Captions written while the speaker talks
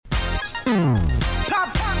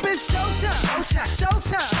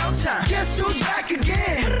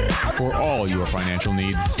for all your financial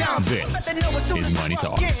needs. This is Money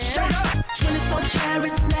Talks.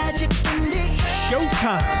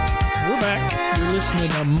 Showtime. We're back. You're listening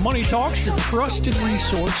to Money Talks, the trusted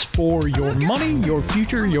resource for your money, your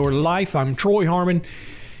future, your life. I'm Troy Harmon.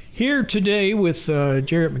 Here today with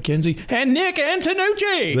Jarrett McKenzie and Nick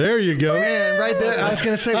Antonucci. There you go. Man, right there. I was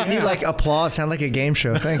going to say, we need like applause. Sound like a game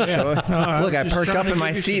show. Thanks, Troy. Look, I perked up in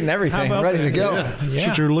my seat and everything. Ready to go. That's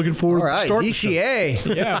what you're looking for. All right,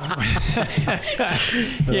 DCA.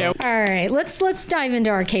 Yeah. All right, let's dive into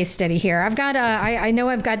our case study here. I've got I know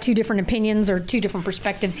I've got two different opinions or two different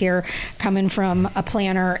perspectives here, coming from a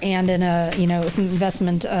planner and in some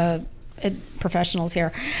investment professionals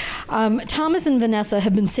here. Thomas and Vanessa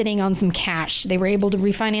have been sitting on some cash. They were able to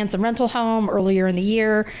refinance a rental home earlier in the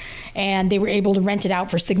year, and they were able to rent it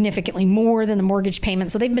out for significantly more than the mortgage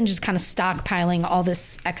payment. So they've been just kind of stockpiling all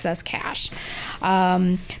this excess cash.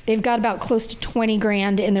 They've got about close to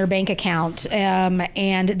 $20,000 in their bank account,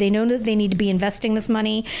 and they know that they need to be investing this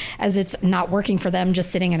money, as it's not working for them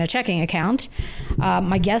just sitting in a checking account.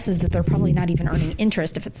 My guess is that they're probably not even earning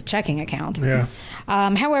interest if it's a checking account. Yeah.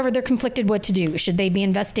 However, they're conflicted what to do. Should they be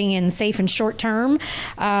investing in safe and short-term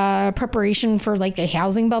preparation for like a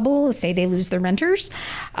housing bubble? Say they lose their renters.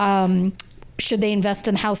 Should they invest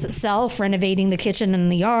in the house itself, renovating the kitchen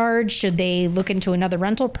and the yard? Should they look into another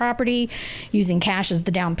rental property using cash as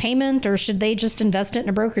the down payment? Or should they just invest it in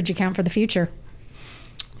a brokerage account for the future?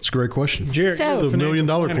 It's a great question. Jarrett, So- The $1 million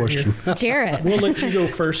question. Jared. We'll let you go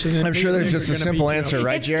first. And then I'm sure there's just a simple answer,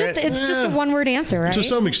 right, It's Jarrett? just a one-word answer, right? To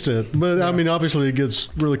some extent. But, I mean, obviously it gets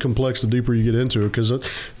really complex the deeper you get into it, because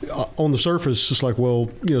on the surface, it's like, well,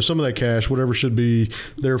 some of that cash, whatever should be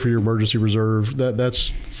there for your emergency reserve,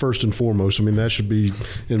 that's first and foremost. I mean, that should be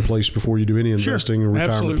in place before you do any investing or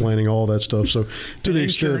retirement absolutely. planning, all that stuff. So to the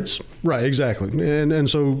insurance. extent, right, exactly. And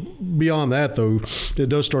so beyond that, though, it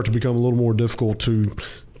does start to become a little more difficult to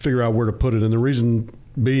figure out where to put it. And the reason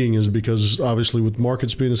being is because obviously with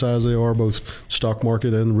markets being as high as they are, both stock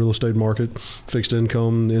market and real estate market, fixed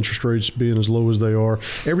income, interest rates being as low as they are,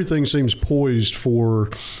 everything seems poised for,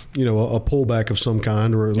 a pullback of some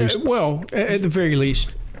kind, or at least. Well, at the very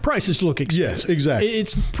least, prices look expensive. Yes, exactly.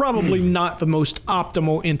 It's probably not the most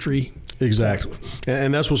optimal entry. Exactly.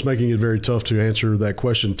 And that's what's making it very tough to answer that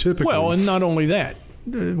question typically. Well, and not only that,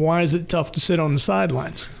 why is it tough to sit on the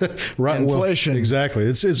sidelines? Right. Inflation. Well, exactly.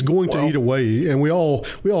 It's going to eat away, and we all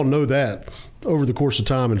know that over the course of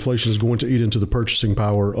time, inflation is going to eat into the purchasing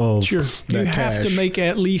power of Sure. that You have cash. to make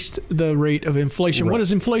at least the rate of inflation. Right. What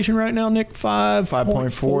is inflation right now, Nick?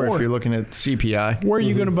 5.4 if you're looking at CPI. Where are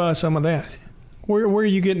you going to buy some of that? Where are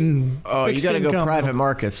you getting Oh, you fixed got to go income? private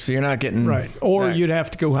markets. So you're not getting Right. Or that. you'd have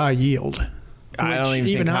to go high yield. I don't Which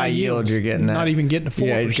even think high yield yields, you're getting that. Not even getting a 4%.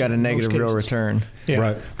 Yeah, you've got a in most negative real cases. return. Yeah.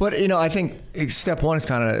 Right. But, I think step one is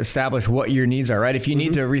kind of establish what your needs are, right? If you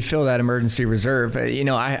need to refill that emergency reserve,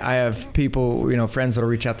 I have people, friends that'll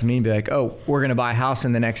reach out to me and be like, oh, we're going to buy a house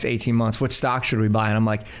in the next 18 months. Which stock should we buy? And I'm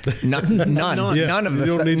like, none. Yeah, None of you the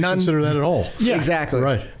don't need to none. consider that at all. Yeah, exactly.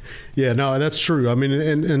 Right. Yeah, no, that's true. I mean,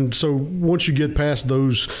 and so once you get past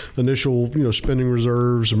those initial, spending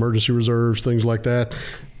reserves, emergency reserves, things like that,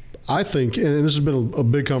 I think, and this has been a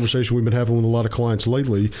big conversation we've been having with a lot of clients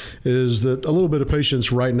lately, is that a little bit of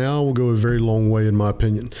patience right now will go a very long way, in my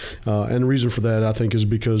opinion. And the reason for that, I think, is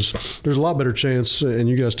because there's a lot better chance, and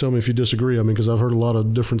you guys tell me if you disagree, because I've heard a lot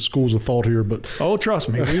of different schools of thought here, but Oh, trust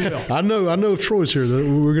me, we will. I know if Troy's here that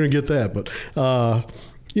we're going to get that, but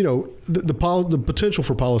the potential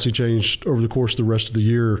for policy change over the course of the rest of the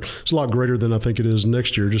year is a lot greater than I think it is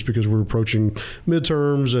next year, just because we're approaching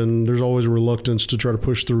midterms and there's always a reluctance to try to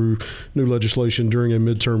push through new legislation during a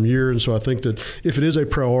midterm year. And so I think that if it is a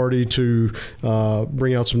priority to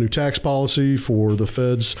bring out some new tax policy for the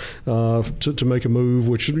feds to make a move,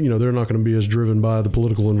 which they're not going to be as driven by the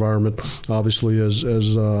political environment, obviously, as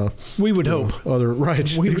We would hope. other right.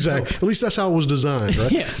 We would Exactly. hope. At least that's how it was designed,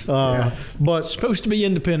 right? Yes. But Supposed to be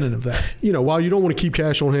independent of that. while you don't want to keep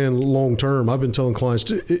cash on hand long term, I've been telling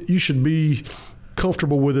clients you should be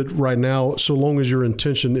comfortable with it right now, so long as your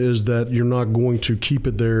intention is that you're not going to keep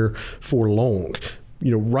it there for long.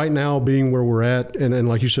 Right now being where we're at, and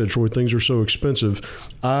like you said, Troy, things are so expensive,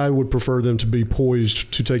 I would prefer them to be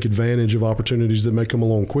poised to take advantage of opportunities that may come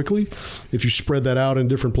along quickly. If you spread that out in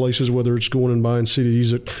different places, whether it's going and buying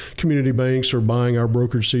CDs at community banks or buying our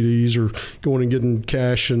brokered CDs or going and getting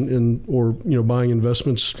cash or buying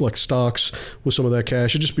investments like stocks with some of that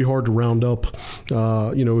cash, it'd just be hard to round up,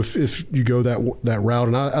 if you go that route.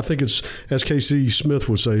 And I think it's, as Casey Smith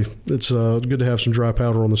would say, it's good to have some dry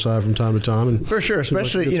powder on the side from time to time. And for sure,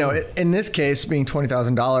 especially in this case, being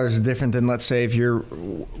 $20,000 is different than, let's say, if you're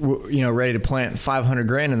ready to plant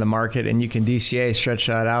 $500,000 in the market, and you can DCA stretch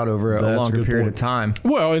that out over a longer period of time.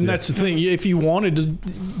 Well, and that's the thing. If you wanted to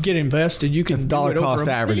get invested, you can dollar cost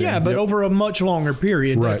averaging. Yeah, but over a much longer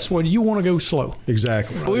period. Right. That's what you want to go slow.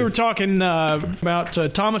 Exactly. We were talking about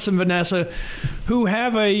Thomas and Vanessa, who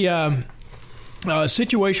have a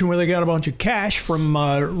situation where they got a bunch of cash from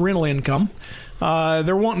rental income.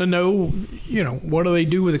 They're wanting to know, what do they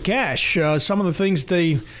do with the cash? Some of the things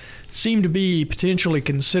they seem to be potentially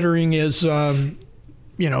considering is,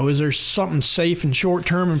 is there something safe and short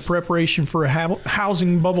term in preparation for a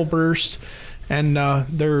housing bubble burst, and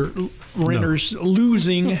their renters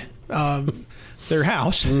losing their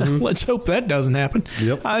house? Mm-hmm. Let's hope that doesn't happen.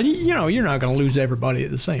 Yep. You're not going to lose everybody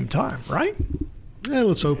at the same time, right? Yeah,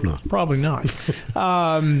 let's hope not. Probably not.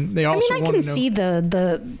 They also I can see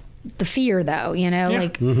the fear, though.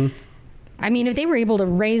 Mm-hmm. I mean, if they were able to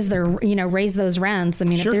raise those rents, I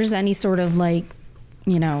mean, Sure. if there's any sort of I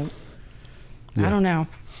don't know.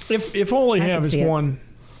 If all they I have can is see it. one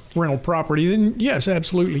rental property, then yes,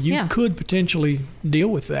 absolutely, you could potentially deal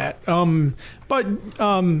with that. But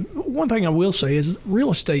one thing I will say is real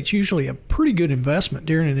estate's usually a pretty good investment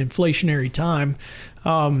during an inflationary time.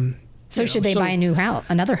 So should they buy a new house,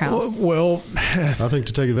 another house? Well, I think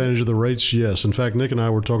to take advantage of the rates, yes. In fact, Nick and I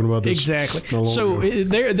were talking about this. exactly. not long So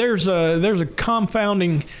ago. there's a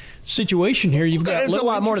confounding situation here. You've got It's a low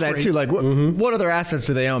lot more to that interest too. rates. Like, what other assets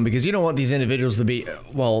do they own? Because you don't want these individuals to be,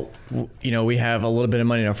 we have a little bit of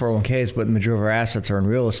money in our 401ks, but the majority of our assets are in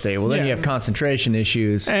real estate. Well, then Yeah. you have concentration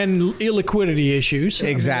issues. and illiquility issues.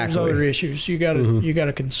 Exactly. There's other issues you got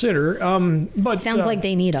to consider. But Sounds like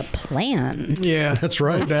they need a plan. yeah, That's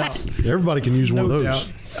right. No doubt. Everybody can use one No of those. doubt.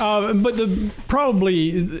 But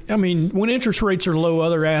when interest rates are low,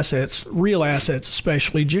 other assets, real assets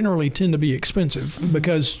especially, generally tend to be expensive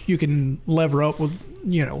because you can lever up with,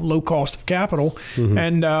 low cost of capital.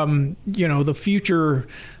 And, the future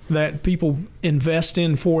that people invest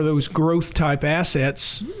in for those growth type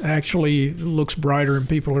assets actually looks brighter and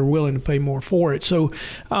people are willing to pay more for it. So,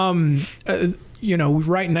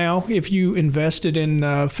 right now, if you invested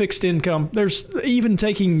in fixed income, there's even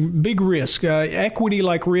taking big risk,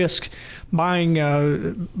 equity-like risk, buying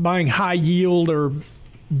high yield or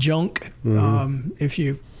junk, if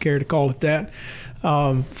you care to call it that.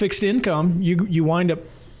 Fixed income, you wind up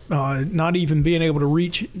not even being able to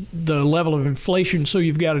reach the level of inflation, so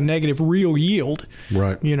you've got a negative real yield.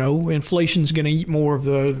 Right. Inflation's going to eat more of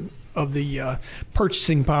the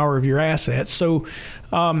purchasing power of your assets. So,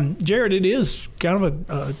 Jared, it is kind of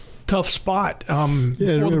a tough spot. Before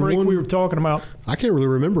the break, we were talking about. I can't really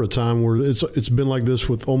remember a time where it's been like this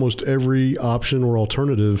with almost every option or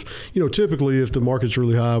alternative. Typically, if the market's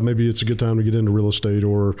really high, maybe it's a good time to get into real estate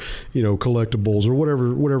or, collectibles or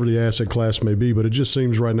whatever the asset class may be. But it just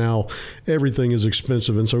seems right now everything is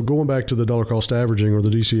expensive. And so going back to the dollar cost averaging or the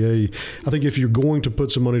DCA, I think if you're going to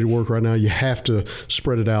put some money to work right now, you have to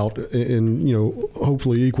spread it out in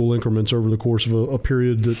hopefully equal increments over the course of a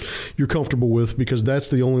period that you're comfortable with, because that's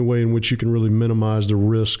the only way in which you can really minimize the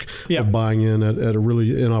risk of buying in at a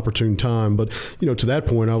really inopportune time. But, to that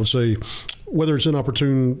point, I would say whether it's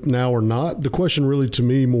inopportune now or not, the question really to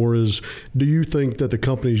me more is, do you think that the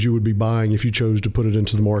companies you would be buying if you chose to put it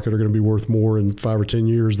into the market are going to be worth more in 5 or 10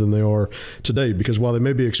 years than they are today? Because while they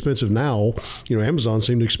may be expensive now, Amazon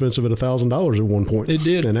seemed expensive at $1,000 at one point. It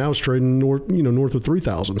did. And now it's trading north of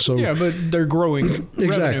 $3,000. So Yeah, but they're growing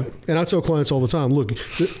exactly. revenue. And I tell clients all the time, look,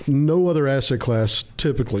 no other asset class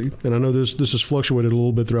typically, and I know this has fluctuated a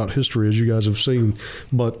little bit throughout history, as you guys have seen,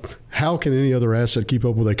 but how can any other asset keep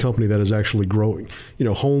up with a company that is actually growing?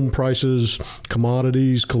 Home prices,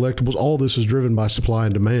 commodities, collectibles, all this is driven by supply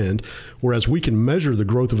and demand, whereas we can measure the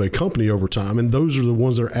growth of a company over time, and those are the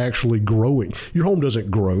ones that are actually growing. Your home doesn't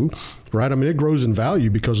grow, right? I mean, it grows in value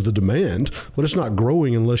because of the demand, but it's not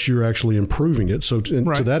growing unless you're actually improving it. So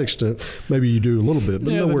to that extent, maybe you do a little bit,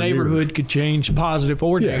 but the nowhere near. neighborhood could change positive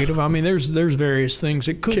or negative. I mean, there's various things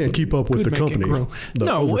that Can't keep up with the make it company, grow.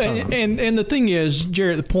 over time. And the thing is,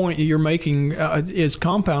 Jared, the point that you're making is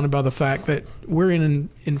compounded by the fact that we're in an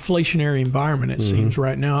inflationary environment, it seems,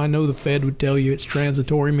 right now. I know the Fed would tell you it's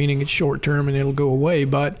transitory, meaning it's short term and it'll go away,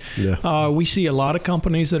 but we see a lot of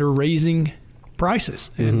companies that are raising prices,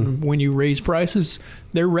 and when you raise prices,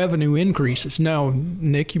 their revenue increases. Now,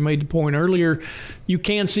 Nick, you made the point earlier, you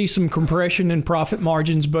can see some compression in profit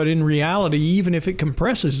margins, but in reality, even if it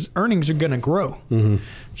compresses, earnings are going to grow.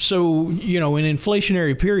 So, in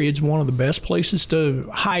inflationary periods, one of the best places to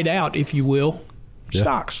hide out, if you will,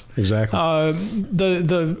 stocks. Exactly.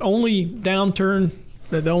 The only downturn,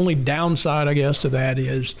 the only downside, I guess, to that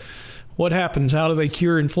is what happens? How do they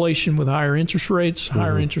cure inflation with higher interest rates?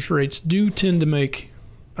 Higher interest rates do tend to make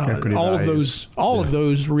Equity values. All of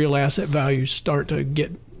those real asset values start to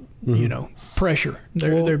get, pressure.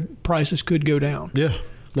 Their prices could go down. Yeah.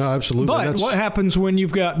 No, absolutely. But what happens when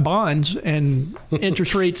you've got bonds and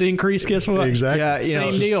interest rates increase? Guess what? Exactly.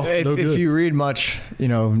 Yeah, Same deal. If you read much,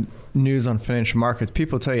 news on financial markets,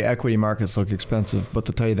 people tell you equity markets look expensive, but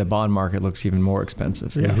they'll tell you the bond market looks even more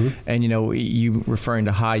expensive. Yeah. And you referring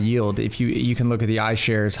to high yield, if you can look at the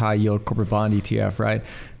iShares high yield corporate bond ETF, right?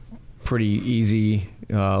 Pretty easy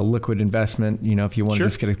liquid investment. If you want to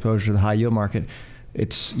just get exposure to the high yield market,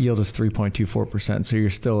 its yield is 3.24%. So you're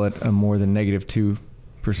still at a more than negative 2%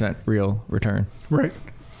 real return. Right.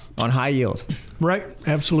 On high yield. Right.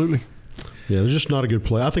 Absolutely. Yeah, there's just not a good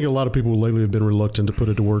play. I think a lot of people lately have been reluctant to put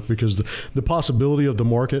it to work because the possibility of the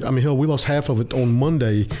market. I mean, hell, we lost half of it on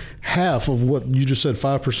Monday. Half of what you just said,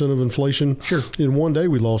 5% of inflation. Sure. In one day,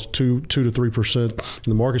 we lost 2 to 3% in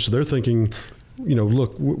the market. So they're thinking,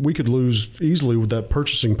 look, we could lose easily with that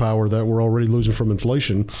purchasing power that we're already losing from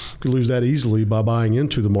inflation. Could lose that easily by buying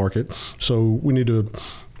into the market. So we need to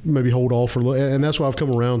maybe hold off and that's why I've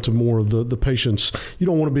come around to more of the patience. You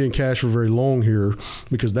don't want to be in cash for very long here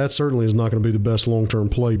because that certainly is not going to be the best long-term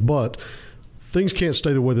play, but things can't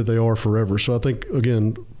stay the way that they are forever. So I think,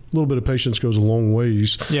 again, a little bit of patience goes a long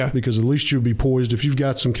ways. Yeah. Because at least you'll be poised. If you've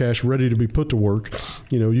got some cash ready to be put to work,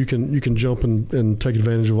 you can jump and take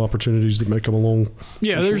advantage of opportunities that may come along.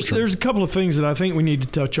 Yeah, there's a couple of things that I think we need to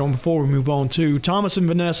touch on before we move on to Thomas and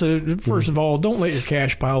Vanessa. First of all, don't let your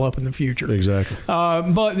cash pile up in the future. Exactly.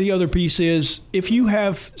 But the other piece is if you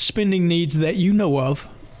have spending needs that you know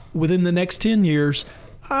of within the next 10 years,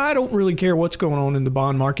 I don't really care what's going on in the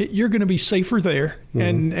bond market. You're going to be safer there.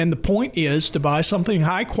 Mm-hmm. And the point is to buy something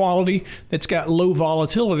high quality that's got low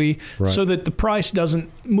volatility so that the price doesn't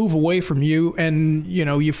move away from you and,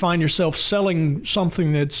 you find yourself selling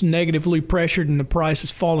something that's negatively pressured and the price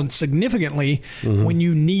has fallen significantly when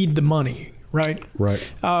you need the money. Right? Right.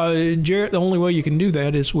 Jarrett, the only way you can do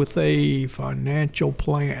that is with a financial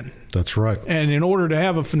plan. That's right. And in order to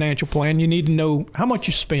have a financial plan, you need to know how much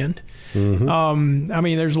you spend.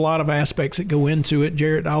 Mm-hmm. There's a lot of aspects that go into it.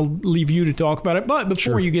 Jarrett, I'll leave you to talk about it. But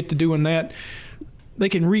before you get to doing that, they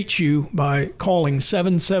can reach you by calling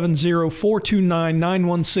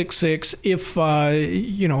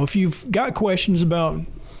 770-429-9166 if you've got questions about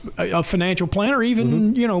a financial plan or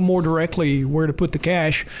even, more directly where to put the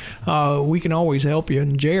cash, we can always help you.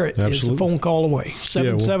 And Jarrett is a phone call away,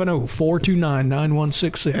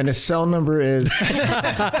 770-429-9166. And his cell number is...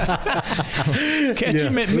 Catch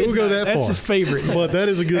him at midnight. We'll go that That's far. his favorite. But that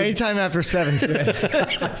is a good... Anytime after 7 today.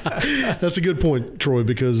 That's a good point, Troy,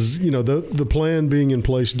 because, the plan being in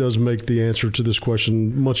place does make the answer to this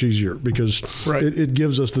question much easier because it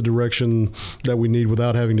gives us the direction that we need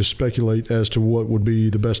without having to speculate as to what would be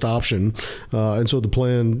the best option. And so the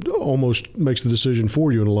plan almost makes the decision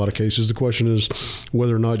for you in a lot of cases. The question is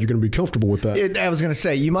whether or not you're going to be comfortable with that. I was going to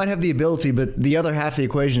say, you might have the ability, but the other half of the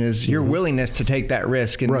equation is your willingness to take that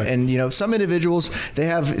risk. And some individuals, they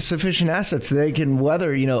have sufficient assets that they can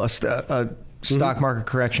weather, a stock market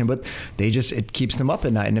correction, but it keeps them up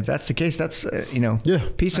at night. And if that's the case, that's,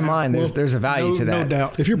 peace of mind. There's a value to that. No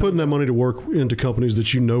doubt. If you're putting that money to work into companies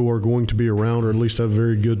that are going to be around, or at least have a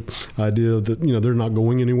very good idea that, they're not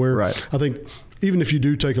going anywhere. Right. I think even if you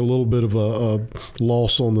do take a little bit of a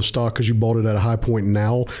loss on the stock because you bought it at a high point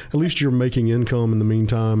now, at least you're making income in the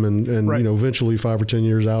meantime. And eventually 5 or 10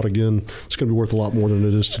 years out, again, it's going to be worth a lot more than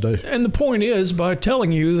it is today. And the point is, by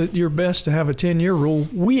telling you that you're best to have a 10-year rule,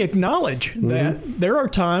 we acknowledge that there are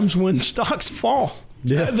times when stocks fall.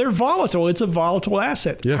 Yeah. They're volatile. It's a volatile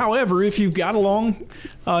asset. Yeah. However, if you've got a long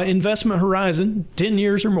investment horizon, 10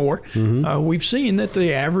 years or more, we've seen that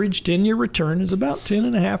the average 10-year return is about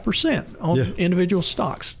 10.5% on individual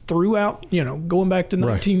stocks throughout, going back to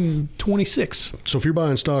 1926. So if you're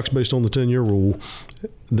buying stocks based on the 10-year rule,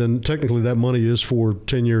 then technically that money is for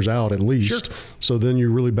 10 years out at least. Sure. So then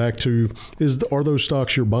you're really back to, are those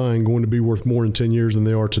stocks you're buying going to be worth more in 10 years than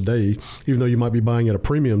they are today, even though you might be buying at a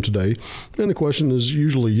premium today? And the question is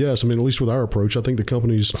usually yes. I mean, at least with our approach, I think the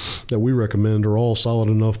companies that we recommend are all solid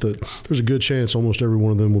enough that there's a good chance almost every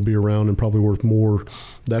one of them will be around and probably worth more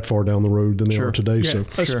that far down the road than they are today. Yeah. So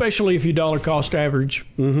Especially if you dollar cost average.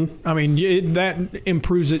 I mean, that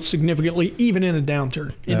improves it significantly even in a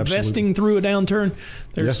downturn. Investing through a downturn,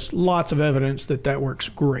 there's lots of evidence that works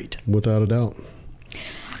great. Without a doubt.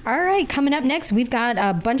 All right, coming up next, we've got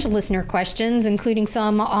a bunch of listener questions, including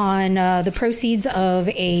some on the proceeds of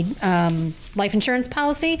a life insurance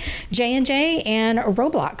policy, J&J, and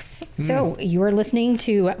Roblox. So you are listening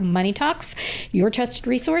to Money Talks, your trusted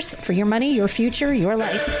resource for your money, your future, your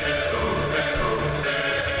life.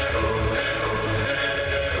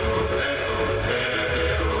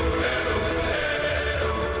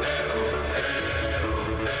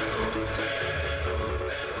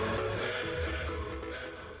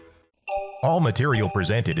 All material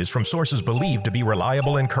presented is from sources believed to be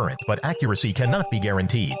reliable and current, but accuracy cannot be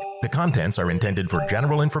guaranteed. The contents are intended for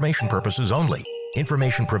general information purposes only.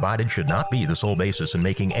 Information provided should not be the sole basis in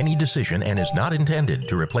making any decision and is not intended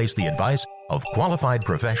to replace the advice of qualified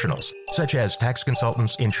professionals, such as tax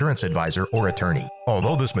consultants, insurance advisor, or attorney.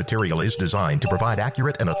 Although this material is designed to provide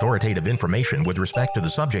accurate and authoritative information with respect to the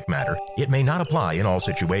subject matter, it may not apply in all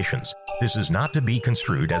situations. This is not to be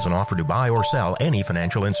construed as an offer to buy or sell any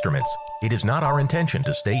financial instruments. It is not our intention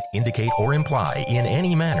to state, indicate, or imply in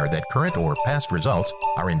any manner that current or past results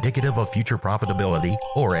are indicative of future profitability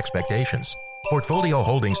or expectations. Portfolio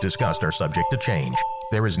holdings discussed are subject to change.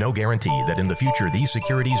 There is no guarantee that in the future these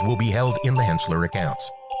securities will be held in the Henssler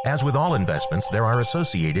accounts. As with all investments, there are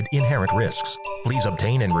associated inherent risks. Please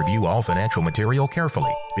obtain and review all financial material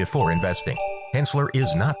carefully before investing. Henssler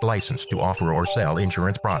is not licensed to offer or sell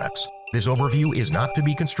insurance products. This overview is not to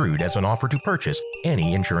be construed as an offer to purchase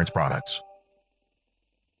any insurance products.